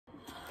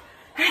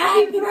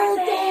Happy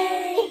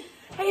birthday!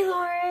 Hey,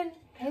 Lauren.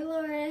 Hey,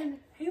 Lauren.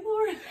 Hey,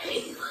 Lauren.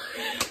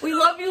 We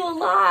love you a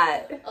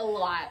lot. A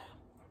lot.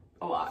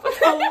 A lot.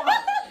 A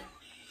lot.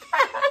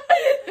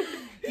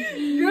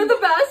 You're the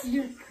best.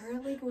 You're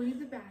currently going to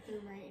the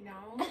bathroom right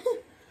now.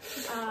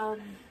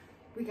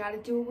 We gotta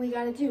do what we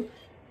gotta do.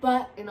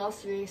 But in all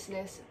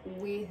seriousness,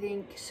 we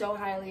think so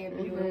highly of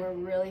you, and we're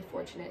really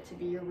fortunate to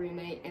be your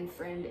roommate and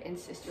friend and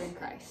sister in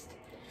Christ.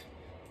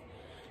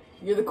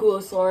 You're the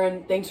coolest,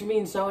 Lauren. Thanks for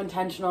being so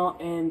intentional,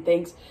 and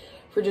thanks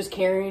for just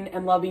caring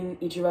and loving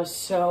each of us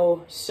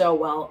so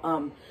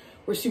well.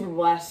 We're super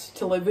blessed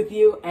to live with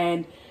you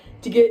and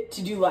to get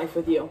to do life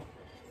with you.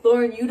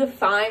 Lauren, you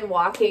define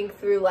walking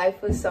through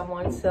life with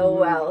someone so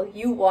well.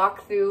 You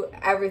walk through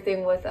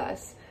everything with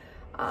us.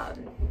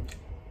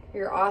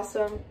 You're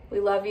awesome. We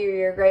love you.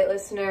 You're a great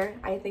listener.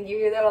 I think you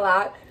hear that a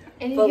lot.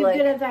 And you give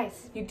good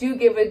advice. You do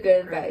give a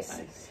good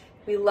advice.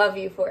 We love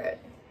you for it.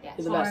 Yes.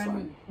 You're the best one.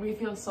 Lauren, we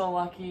feel so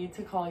lucky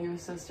to call you a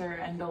sister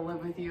and to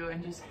live with you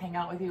and just hang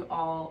out with you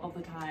all of the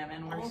time.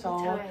 And we're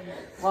so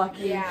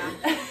lucky. Yeah.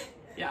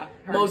 Yeah,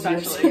 her Most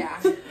especially. Yeah.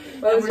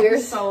 And we're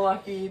just so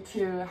lucky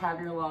to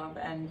have your love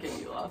and get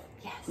you love.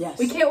 Yes.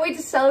 We can't wait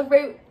to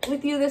celebrate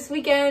with you this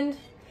weekend.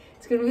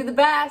 It's gonna be the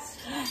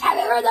best.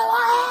 Happy birthday,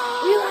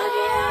 Lauren! We love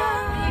you.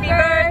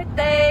 Happy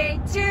birthday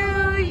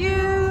to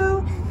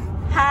you.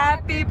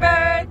 Happy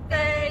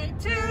birthday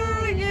to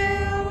you.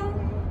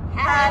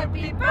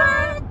 Happy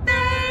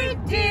birthday,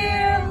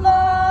 dear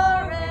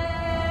Lauren.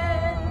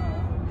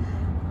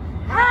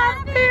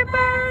 Happy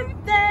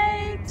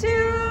birthday to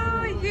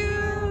you.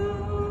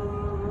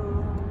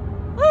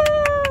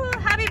 Woo!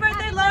 Happy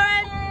birthday,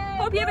 Lauren.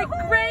 Hope you have a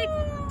great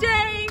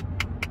day.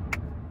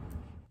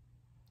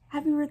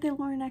 Happy birthday,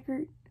 Lauren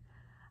Eckert.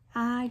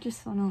 I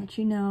just want to let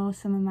you know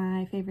some of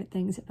my favorite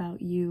things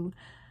about you,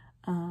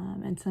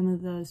 and some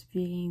of those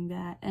being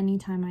that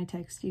anytime I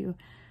text you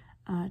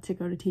to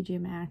go to TJ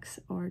Maxx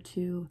or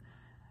to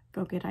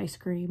go get ice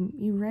cream,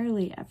 you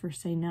rarely ever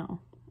say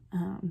no.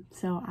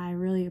 So I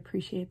really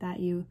appreciate that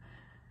you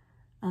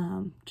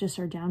just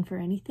are down for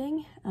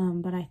anything.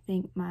 But I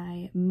think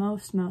my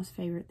most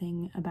favorite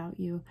thing about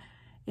you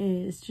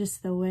is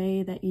just the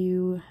way that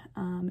you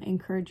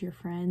encourage your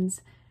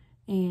friends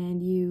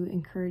and you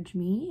encourage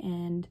me,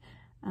 and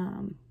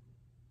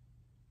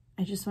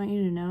I just want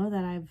you to know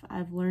that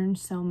I've learned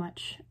so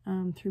much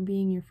through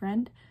being your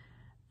friend,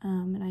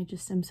 and I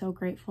just am so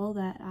grateful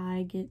that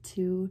I get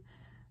to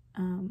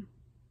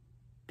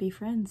be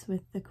friends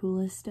with the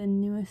coolest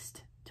and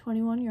newest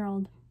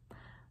 21-year-old.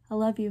 I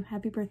love you.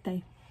 Happy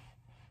birthday.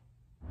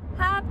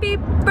 Happy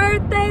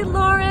birthday,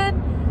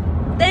 Lauren.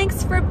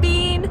 Thanks for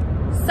being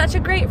such a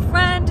great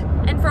friend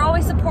and for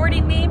always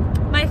supporting me.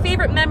 My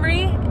favorite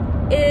memory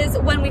is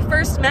when we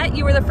first met.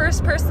 You were the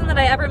first person that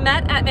I ever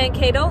met at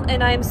Mankato,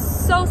 and I'm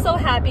so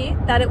happy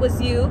that it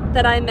was you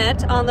that I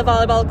met on the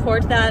volleyball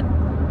court that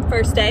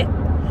first day.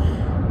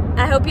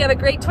 I hope you have a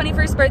great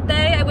 21st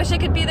birthday. I wish I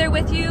could be there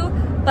with you,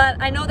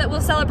 but I know that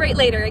we'll celebrate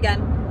later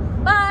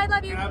again. Bye,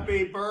 love you.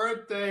 Happy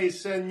birthday,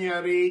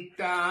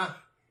 senorita.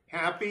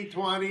 Happy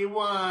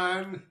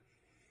 21.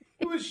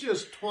 It was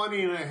just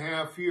 20 and a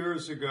half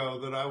years ago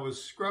that I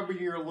was scrubbing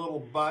your little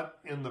butt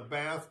in the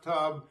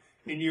bathtub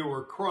and you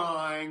were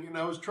crying, and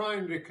I was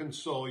trying to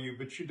console you,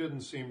 but you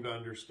didn't seem to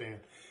understand.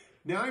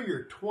 Now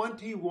you're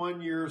 21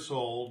 years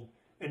old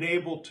and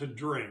able to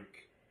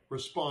drink,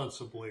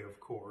 responsibly, of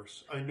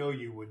course. I know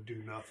you would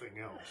do nothing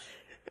else.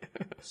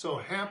 So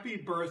happy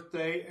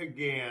birthday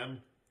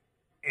again,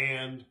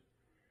 and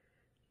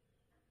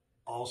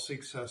all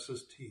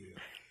successes to you.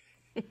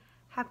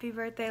 Happy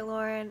birthday,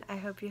 Lauren. I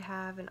hope you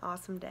have an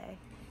awesome day.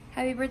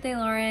 Happy birthday,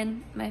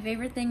 Lauren. My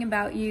favorite thing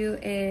about you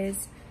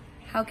is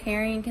how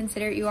caring and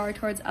considerate you are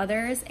towards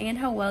others and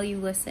how well you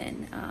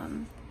listen.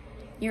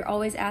 You're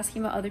always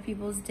asking about other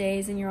people's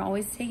days, and you're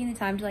always taking the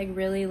time to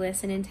really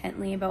listen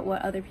intently about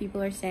what other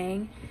people are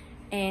saying.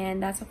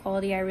 And that's a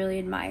quality I really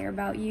admire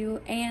about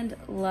you, and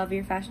love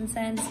your fashion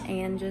sense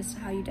and just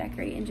how you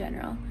decorate in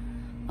general.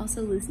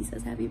 Also, Lucy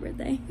says happy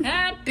birthday.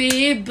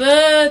 Happy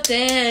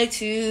birthday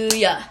to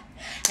ya.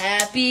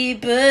 Happy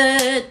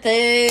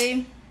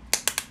birthday.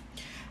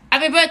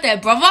 Happy birthday,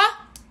 brother.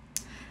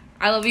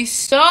 I love you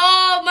so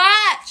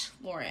much,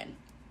 Lauren.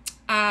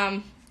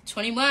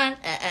 21.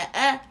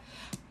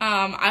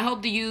 I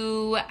hope that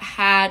you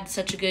had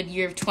such a good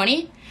year of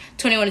 20.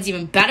 21 is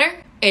even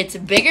better. It's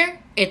bigger.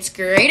 It's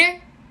greater.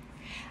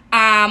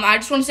 I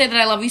just want to say that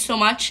I love you so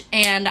much,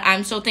 and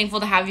I'm so thankful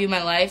to have you in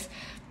my life.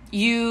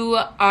 You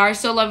are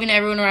so loving to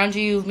everyone around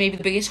you. You've maybe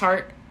the biggest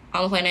heart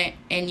on the planet,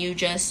 and you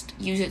just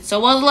use it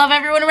so well to love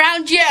everyone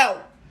around you.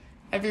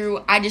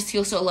 I just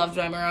feel so loved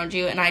when I'm around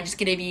you, and I just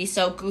get to be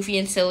so goofy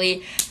and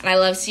silly, and I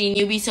love seeing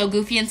you be so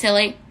goofy and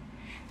silly.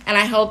 And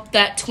I hope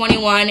that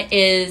 21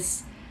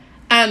 is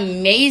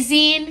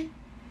amazing,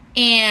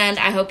 and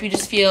I hope you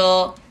just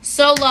feel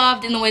so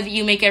loved in the way that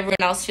you make everyone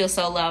else feel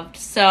so loved.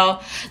 So,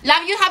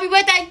 love you. Happy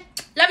birthday.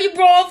 Love you,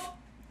 bro.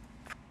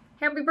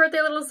 Happy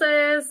birthday, little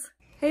sis.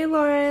 Hey,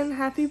 Lauren.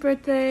 Happy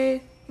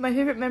birthday. My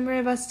favorite memory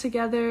of us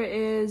together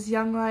is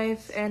Young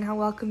Life and how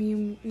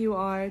welcome you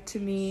are to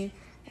me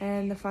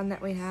and the fun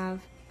that we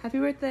have. Happy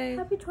birthday!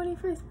 Happy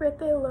 21st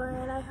birthday,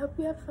 Lauren. I hope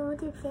you have fun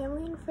with your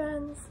family and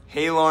friends.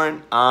 Hey,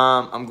 Lauren.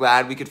 I'm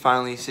glad we could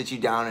finally sit you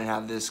down and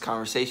have this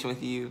conversation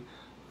with you.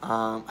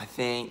 I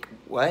think,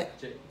 what?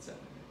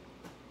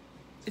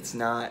 It's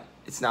not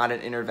an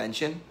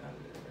intervention?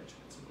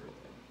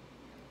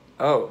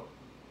 Oh.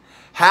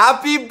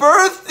 Happy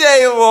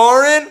birthday,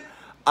 Lauren!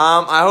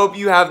 I hope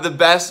you have the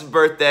best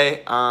birthday.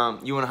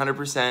 You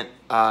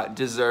 100%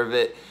 deserve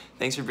it.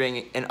 Thanks for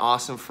being an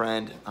awesome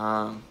friend.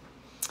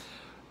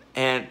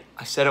 And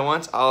I said it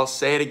once, I'll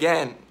say it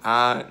again.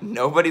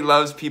 Nobody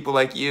loves people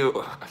like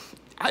you.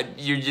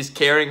 You're just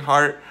caring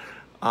heart.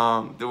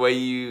 The way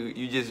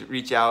you just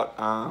reach out.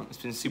 It's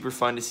been super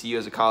fun to see you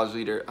as a college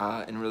leader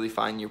and really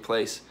find your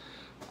place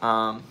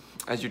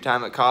as your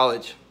time at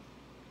college.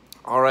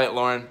 All right,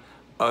 Lauren.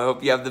 I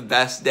hope you have the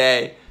best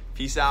day.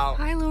 Peace out.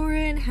 Hi,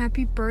 Lauren.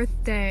 Happy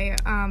birthday.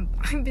 I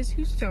miss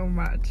you so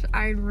much.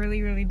 I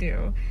really, really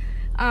do.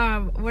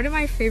 One of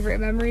my favorite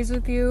memories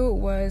with you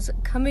was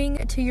coming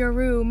to your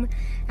room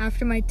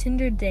after my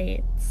Tinder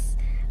dates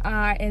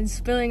and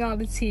spilling all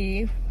the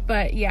tea.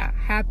 But yeah,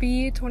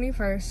 happy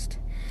 21st.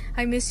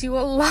 I miss you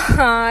a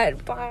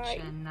lot. Bye.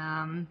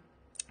 And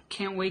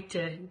can't wait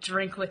to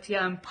drink with you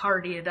and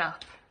party it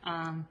up.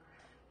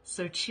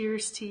 So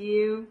cheers to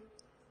you.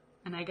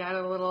 And I got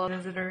a little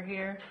visitor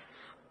here.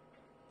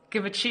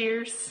 Give a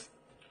cheers.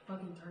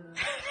 Fucking turn up.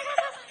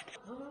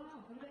 No, look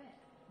at that.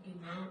 You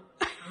know,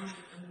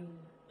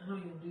 I don't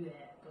even do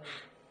that, but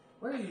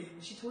where are you?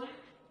 Is she 20?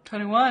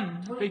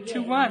 21. Big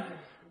 2-1.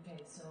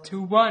 Okay, so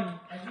 2-1.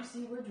 as you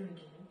see, we're drinking.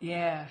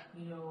 Yeah.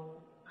 You know,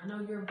 I know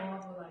you're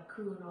involved with like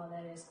crew and all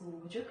that at school,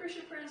 but your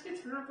Christian friends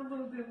get turned up a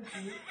little bit with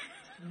you.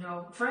 You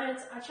know,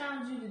 friends, I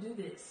challenge you to do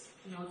this.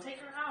 You know, take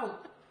her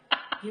out.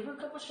 Give her a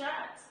couple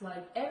shots.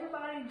 Like,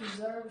 everybody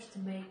deserves to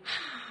make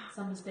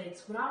some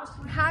mistakes. When I was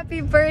 20, Happy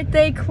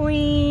birthday,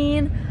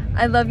 Queen.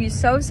 I love you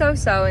so, so,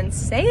 so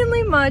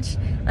insanely much.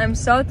 I'm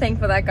so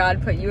thankful that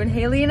God put you and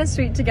Haley in a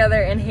suite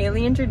together and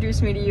Haley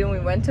introduced me to you and we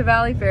went to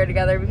Valley Fair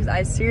together because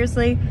I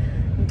seriously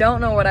don't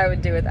know what I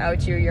would do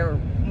without you. You're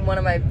one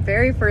of my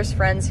very first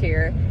friends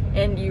here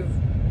and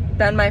you've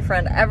been my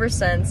friend ever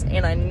since,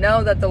 and I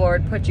know that the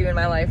Lord put you in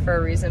my life for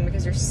a reason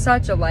because you're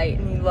such a light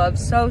and you love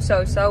so,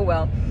 so, so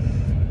well.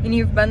 And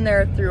you've been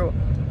there through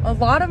a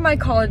lot of my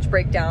college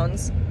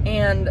breakdowns,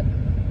 and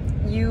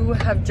you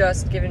have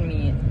just given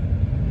me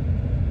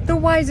the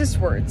wisest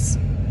words.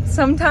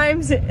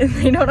 Sometimes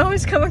they don't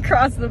always come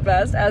across the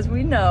best, as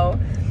we know,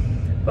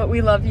 but we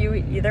love you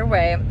either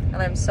way, and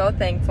I'm so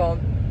thankful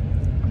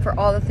for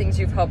all the things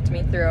you've helped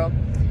me through.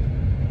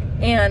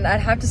 And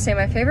I'd have to say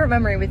my favorite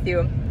memory with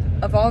you,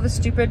 of all the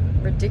stupid,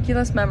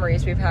 ridiculous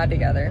memories we've had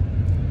together,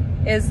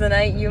 is the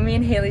night you, me,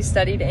 and Haley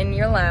studied in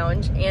your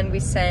lounge, and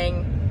we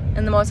sang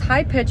in the most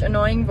high-pitched,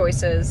 annoying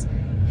voices,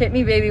 "Hit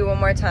Me Baby One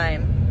More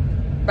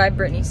Time" by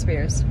Britney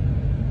Spears.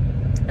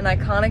 An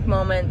iconic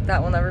moment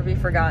that will never be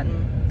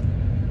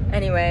forgotten.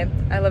 Anyway,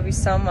 I love you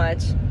so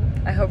much.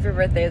 I hope your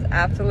birthday is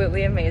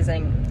absolutely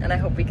amazing, and I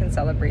hope we can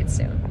celebrate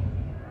soon.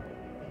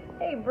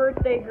 Hey,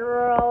 birthday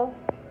girl.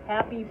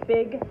 Happy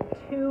big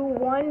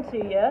 2-1 to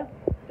you.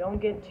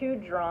 Don't get too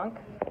drunk.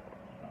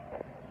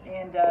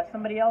 And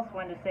somebody else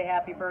wanted to say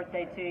happy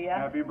birthday to you.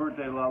 Happy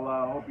birthday,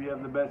 Lala. I hope you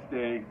have the best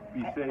day.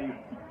 Be safe.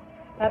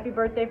 Happy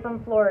birthday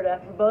from Florida.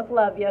 We both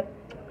love you.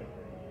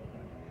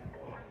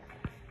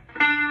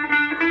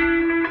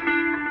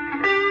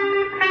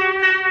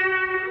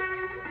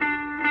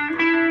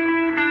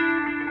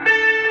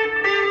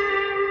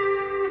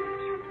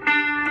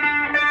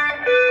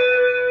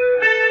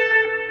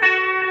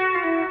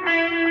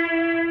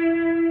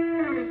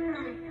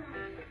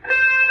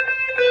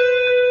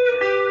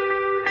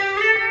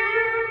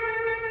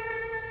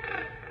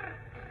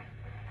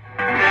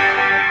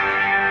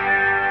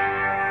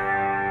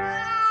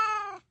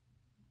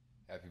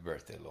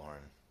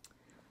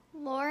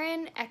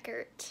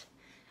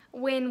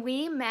 When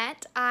we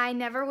met, I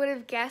never would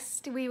have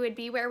guessed we would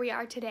be where we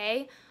are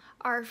today.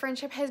 Our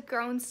friendship has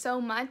grown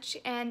so much,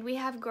 and we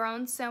have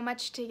grown so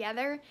much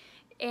together,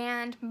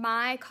 and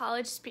my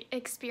college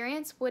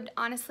experience would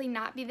honestly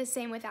not be the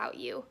same without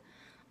you.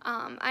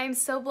 I am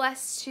so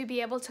blessed to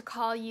be able to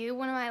call you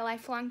one of my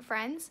lifelong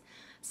friends,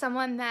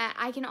 someone that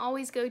I can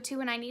always go to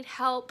when I need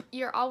help.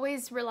 You're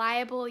always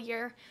reliable,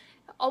 you're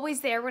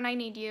always there when I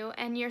need you,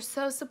 and you're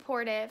so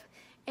supportive,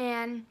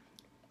 and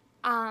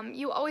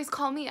you always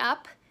call me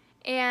up,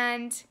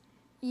 and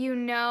you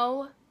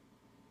know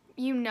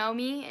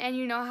me, and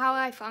you know how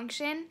I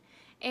function,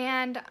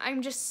 and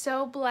I'm just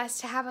so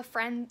blessed to have a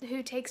friend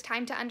who takes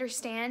time to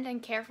understand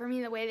and care for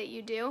me the way that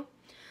you do.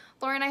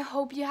 Lauren, I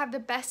hope you have the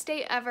best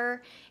day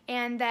ever,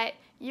 and that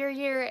your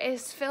year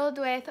is filled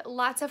with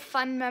lots of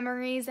fun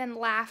memories and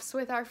laughs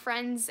with our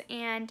friends,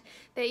 and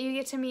that you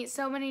get to meet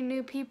so many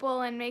new people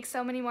and make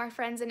so many more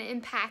friends and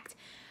impact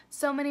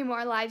so many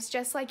more lives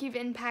just like you've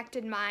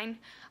impacted mine.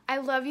 I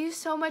love you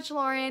so much,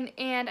 Lauren,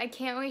 and I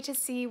can't wait to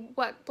see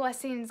what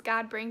blessings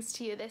God brings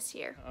to you this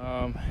year.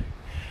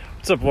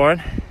 What's up,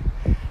 Lauren?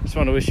 Just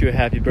want to wish you a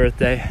happy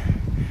birthday.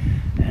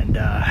 And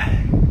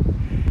I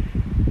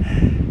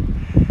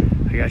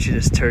got you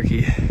this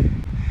turkey.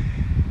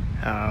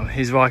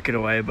 He's walking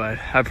away, but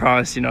I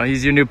promise, you know,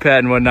 he's your new pet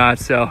and whatnot,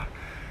 so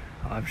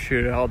I'm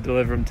sure I'll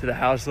deliver him to the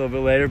house a little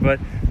bit later. But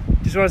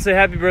just want to say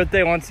happy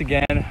birthday once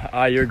again.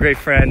 You're a great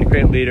friend,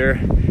 great leader,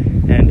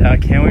 and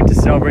can't wait to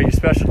celebrate your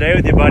special day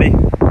with you, buddy.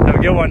 Have a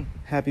good one.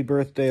 Happy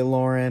birthday,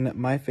 Lauren.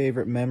 My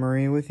favorite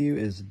memory with you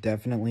is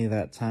definitely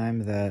that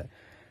time that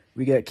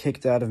we got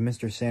kicked out of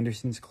Mr.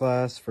 Sanderson's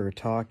class for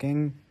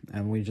talking,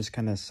 and we just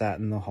kind of sat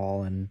in the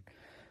hall and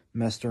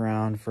messed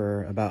around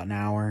for about an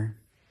hour.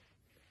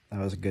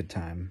 That was a good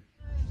time.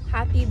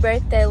 Happy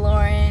birthday,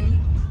 Lauren.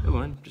 Hey,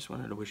 Lauren, just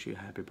wanted to wish you a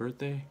happy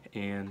birthday,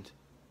 and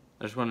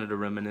I just wanted to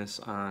reminisce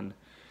on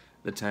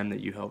the time that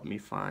you helped me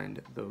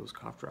find those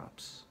cough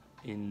drops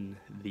in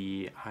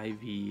the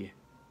IV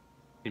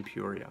in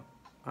Peoria.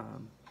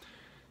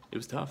 It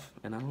was tough,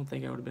 and I don't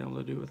think I would have been able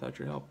to do it without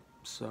your help,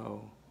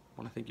 so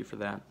I want to thank you for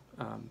that.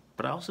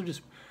 But I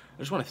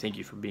just want to thank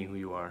you for being who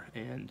you are,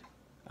 and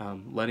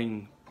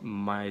letting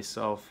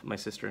myself, my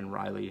sister, and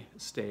Riley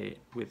stay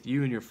with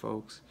you and your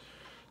folks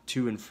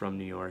to and from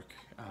New York.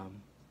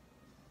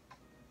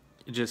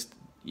 Just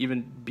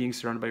even being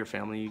surrounded by your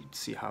family, you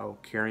see how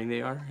caring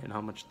they are and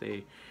how much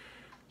they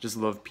just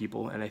love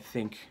people. And I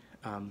think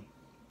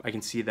I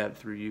can see that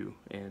through you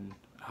and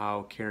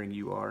how caring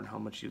you are and how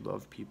much you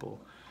love people.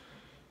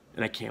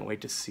 And I can't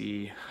wait to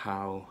see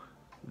how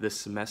this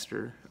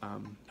semester,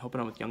 helping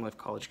out with Young Life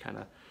College kind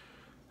of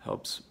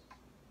helps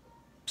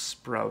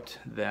sprout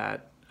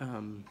that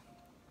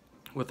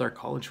with our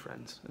college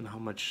friends and how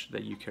much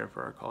that you care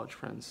for our college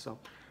friends. So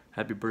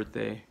happy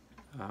birthday.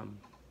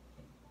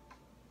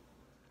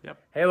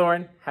 Yep. Hey,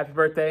 Lauren, happy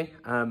birthday.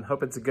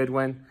 Hope it's a good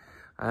one.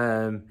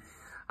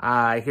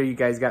 I hear you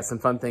guys got some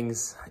fun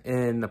things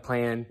in the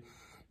plan.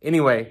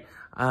 Anyway,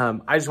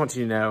 I just want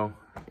you to know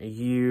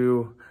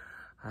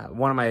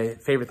one of my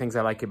favorite things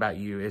I like about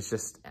you is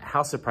just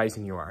how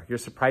surprising you are. You're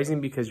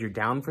surprising because you're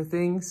down for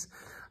things.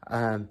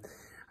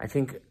 I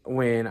think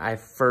when I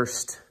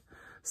first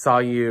saw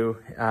you,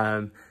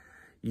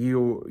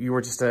 you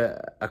were just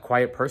a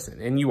quiet person,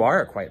 and you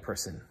are a quiet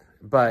person.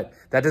 But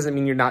that doesn't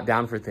mean you're not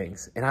down for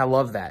things. And I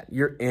love that.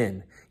 You're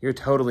in. You're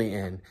totally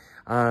in.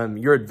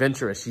 You're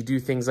adventurous. You do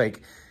things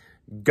like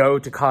go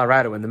to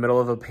Colorado in the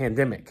middle of a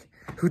pandemic.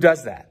 Who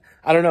does that?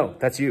 I don't know.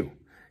 That's you.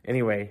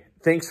 Anyway,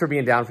 thanks for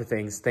being down for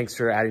things. Thanks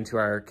for adding to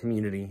our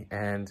community.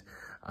 And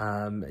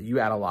you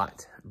add a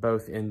lot,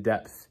 both in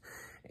depth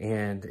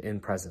and in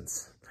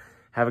presence.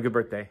 Have a good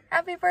birthday.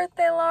 Happy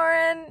birthday,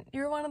 Lauren.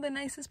 You're one of the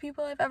nicest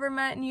people I've ever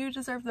met, and you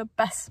deserve the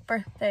best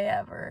birthday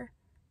ever.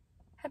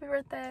 Happy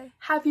birthday.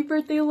 Happy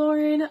birthday,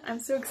 Lauren. I'm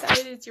so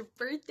excited it's your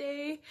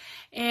birthday.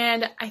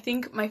 And I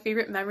think my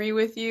favorite memory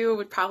with you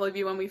would probably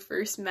be when we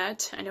first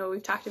met. I know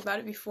we've talked about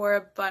it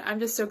before, but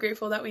I'm just so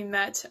grateful that we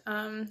met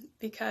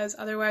because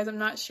otherwise I'm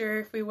not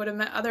sure if we would have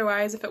met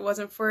otherwise if it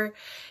wasn't for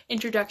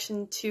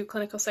Introduction to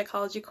Clinical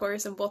Psychology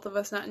course and both of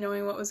us not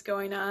knowing what was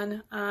going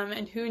on.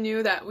 And who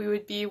knew that we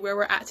would be where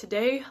we're at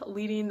today,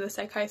 leading the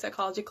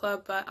Psychology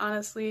Club. But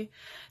honestly,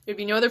 there'd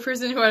be no other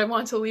person who I'd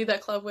want to lead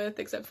that club with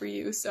except for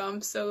you. So I'm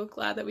so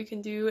glad that we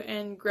can do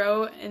and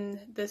grow in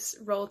this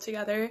role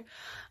together.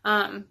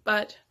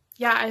 But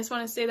yeah, I just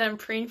want to say that I'm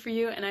praying for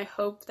you and I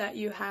hope that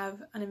you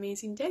have an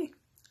amazing day.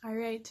 All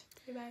right.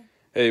 Bye-bye.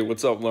 Hey,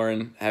 what's up,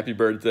 Lauren? Happy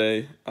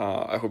birthday.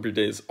 I hope your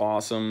day is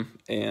awesome.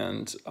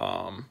 And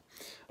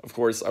of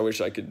course, I wish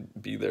I could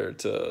be there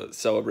to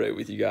celebrate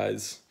with you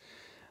guys.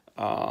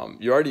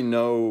 You already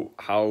know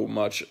how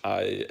much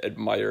I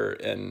admire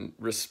and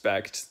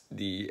respect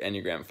the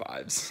Enneagram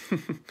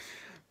 5s.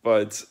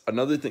 But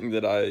another thing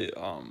that I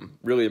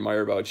really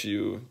admire about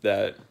you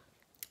that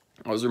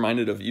I was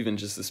reminded of even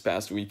just this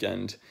past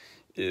weekend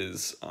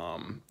is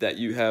that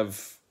you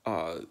have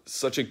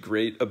such a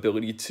great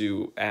ability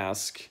to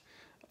ask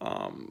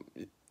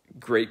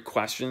great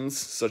questions,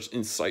 such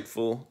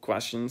insightful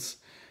questions.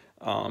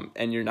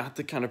 And you're not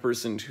the kind of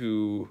person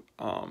who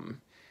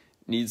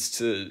needs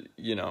to,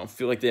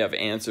 feel like they have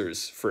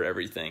answers for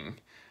everything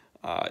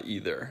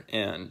either.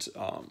 And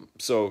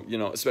so,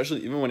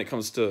 especially even when it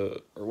comes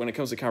to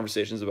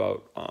conversations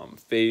about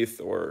faith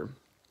or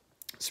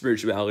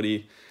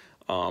spirituality,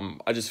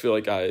 I just feel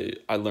like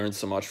I learned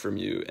so much from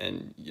you,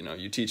 and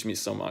you teach me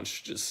so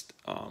much just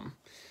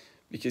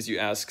because you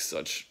ask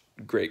such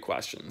great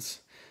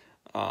questions.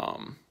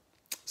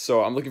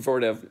 So I'm looking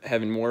forward to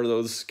having more of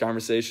those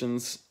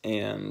conversations,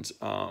 and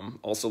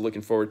also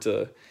looking forward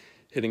to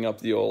hitting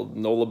up the old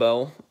NOLA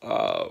Bell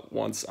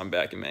once I'm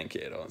back in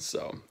Mankato.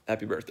 So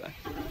happy birthday.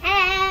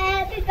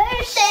 Happy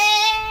birthday,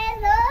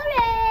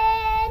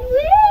 Lauren!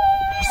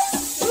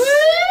 Woo!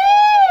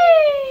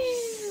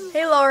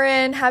 Hey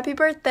Lauren, happy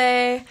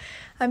birthday.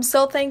 I'm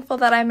so thankful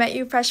that I met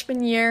you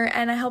freshman year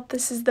and I hope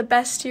this is the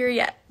best year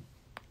yet.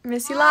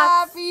 Miss you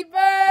lots. Happy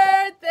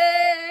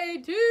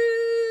birthday to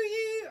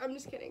you. I'm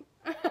just kidding.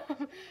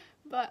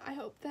 But I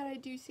hope that I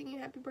do sing you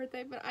happy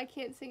birthday, but I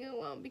can't sing it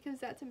alone because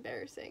that's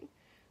embarrassing.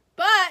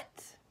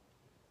 But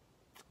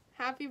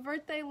Happy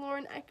birthday,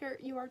 Lauren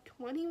Eckert. You are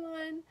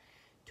 21,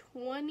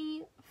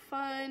 20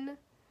 fun.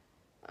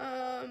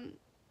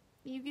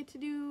 You get to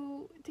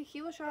do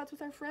tequila shots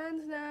with our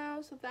friends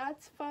now, so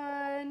that's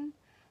fun.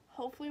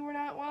 Hopefully we're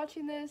not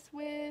watching this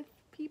with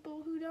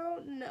people who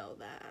don't know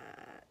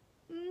that.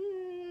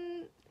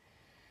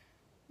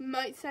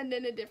 Might send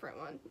in a different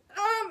one.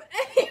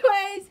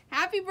 Anyways,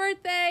 happy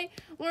birthday,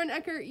 Lauren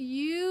Eckert.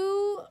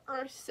 You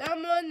are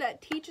someone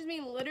that teaches me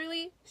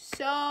literally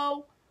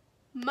so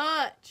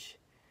much.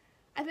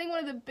 I think one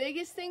of the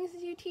biggest things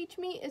that you teach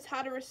me is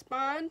how to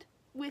respond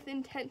with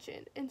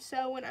intention. And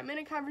so when I'm in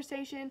a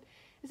conversation,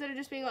 instead of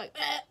just being like,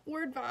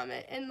 word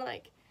vomit, and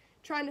like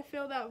trying to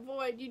fill that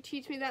void, you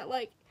teach me that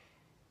like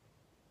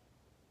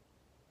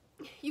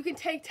you can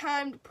take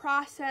time to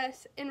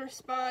process and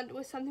respond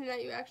with something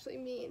that you actually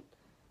mean.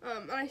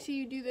 And I see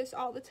you do this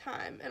all the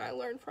time, and I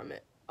learn from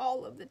it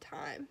all of the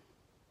time.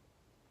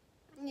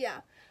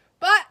 Yeah.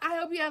 But I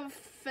hope you have a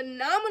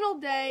phenomenal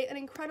day, an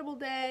incredible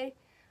day.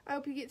 I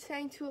hope you get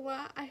sang to a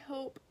lot. I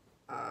hope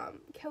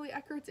Kelly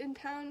Eckert's in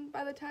town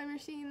by the time you're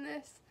seeing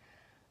this.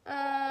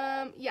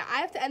 Yeah, I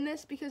have to end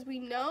this because we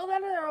know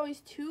that they're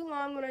always too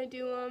long when I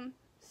do them.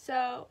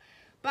 So,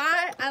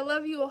 bye. I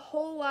love you a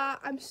whole lot.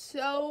 I'm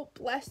so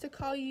blessed to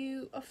call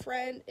you a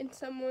friend and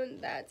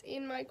someone that's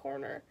in my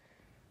corner.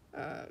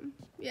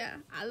 Yeah,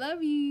 I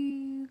love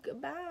you.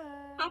 Goodbye.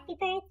 Happy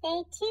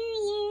birthday to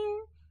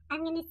you.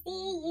 I'm gonna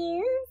see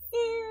you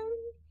soon.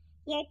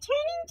 You're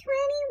turning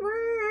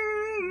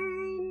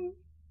 21.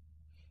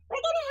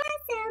 We're gonna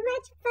have so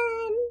much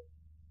fun.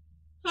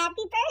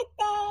 Happy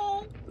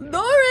birthday.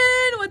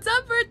 Lauren, what's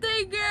up,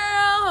 birthday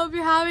girl? Hope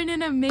you're having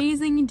an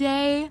amazing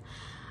day.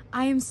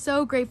 I am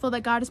so grateful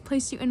that God has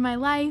placed you in my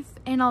life,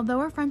 and although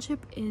our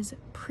friendship is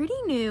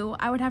pretty new,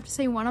 I would have to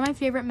say one of my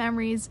favorite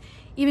memories,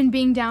 even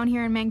being down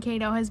here in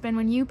Mankato, has been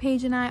when you,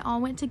 Paige, and I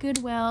all went to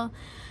Goodwill,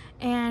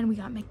 and we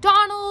got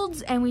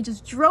McDonald's, and we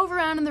just drove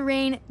around in the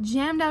rain,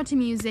 jammed out to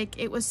music.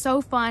 It was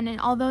so fun,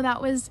 and although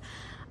that was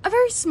a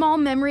very small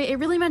memory, it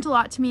really meant a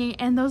lot to me,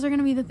 and those are going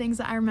to be the things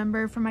that I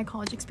remember from my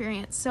college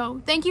experience.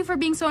 So thank you for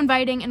being so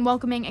inviting and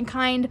welcoming and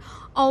kind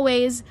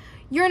always.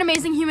 You're an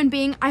amazing human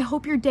being. I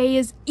hope your day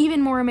is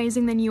even more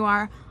amazing than you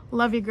are.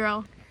 Love you,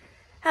 girl.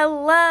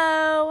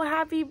 Hello,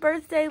 happy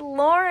birthday,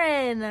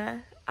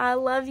 Lauren. I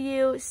love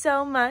you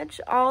so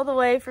much, all the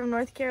way from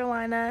North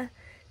Carolina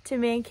to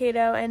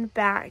Mankato and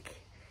back.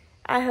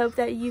 I hope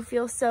that you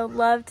feel so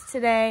loved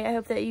today. I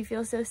hope that you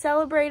feel so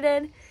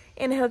celebrated,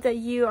 and I hope that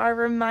you are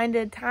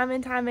reminded time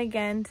and time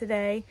again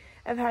today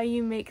of how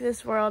you make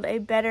this world a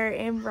better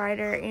and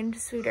brighter and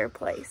sweeter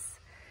place.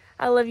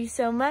 I love you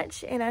so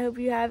much, and I hope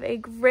you have a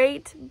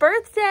great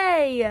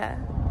birthday.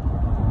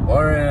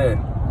 Lauren,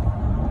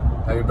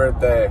 happy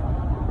birthday.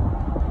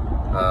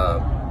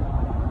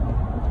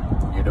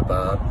 You the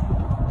bomb.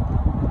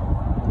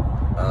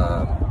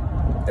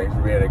 Thanks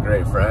for being a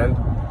great friend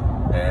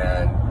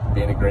and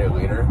being a great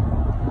leader.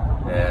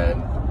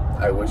 And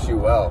I wish you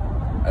well,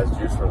 as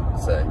Juice would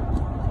say.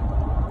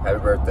 Happy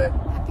birthday.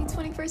 Happy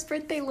 21st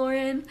birthday,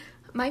 Lauren.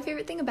 My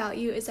favorite thing about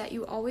you is that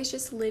you always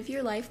just live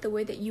your life the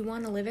way that you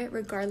want to live it,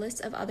 regardless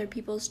of other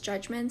people's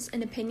judgments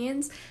and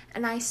opinions.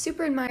 And I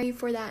super admire you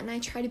for that, and I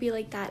try to be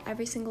like that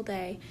every single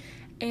day.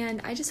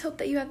 And I just hope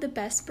that you have the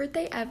best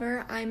birthday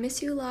ever. I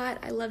miss you a lot,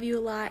 I love you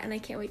a lot, and I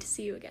can't wait to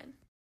see you again.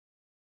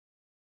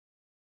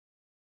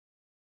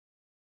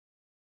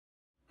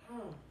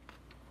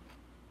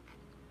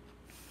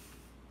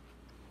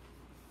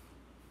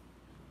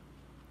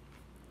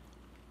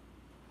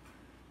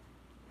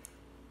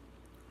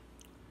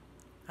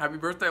 Happy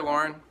birthday,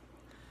 Lauren.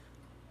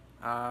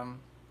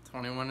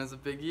 21 is a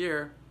big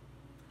year.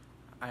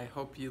 I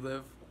hope you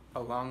live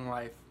a long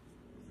life.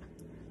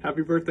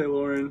 Happy birthday,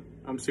 Lauren.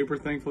 I'm super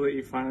thankful that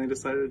you finally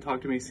decided to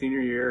talk to me senior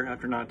year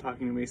after not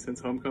talking to me since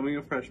homecoming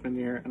of freshman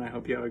year, and I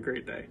hope you have a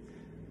great day.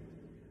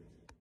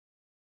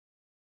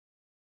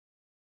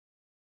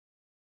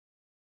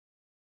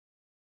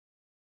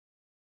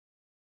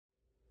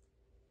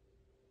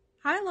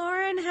 Hi,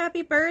 Lauren.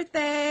 Happy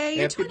birthday.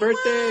 You're Happy 21.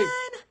 birthday.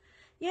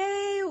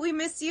 Yay. We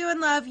miss you and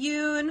love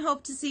you and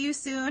hope to see you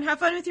soon. Have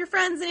fun with your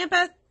friends and Aunt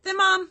Beth and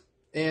Mom.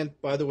 And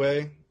by the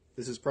way,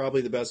 this is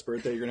probably the best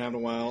birthday you're going to have in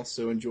a while,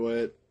 so enjoy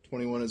it.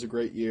 21 is a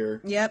great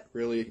year. Yep.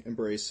 Really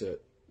embrace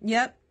it.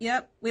 Yep.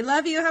 We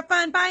love you. Have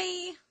fun.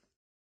 Bye.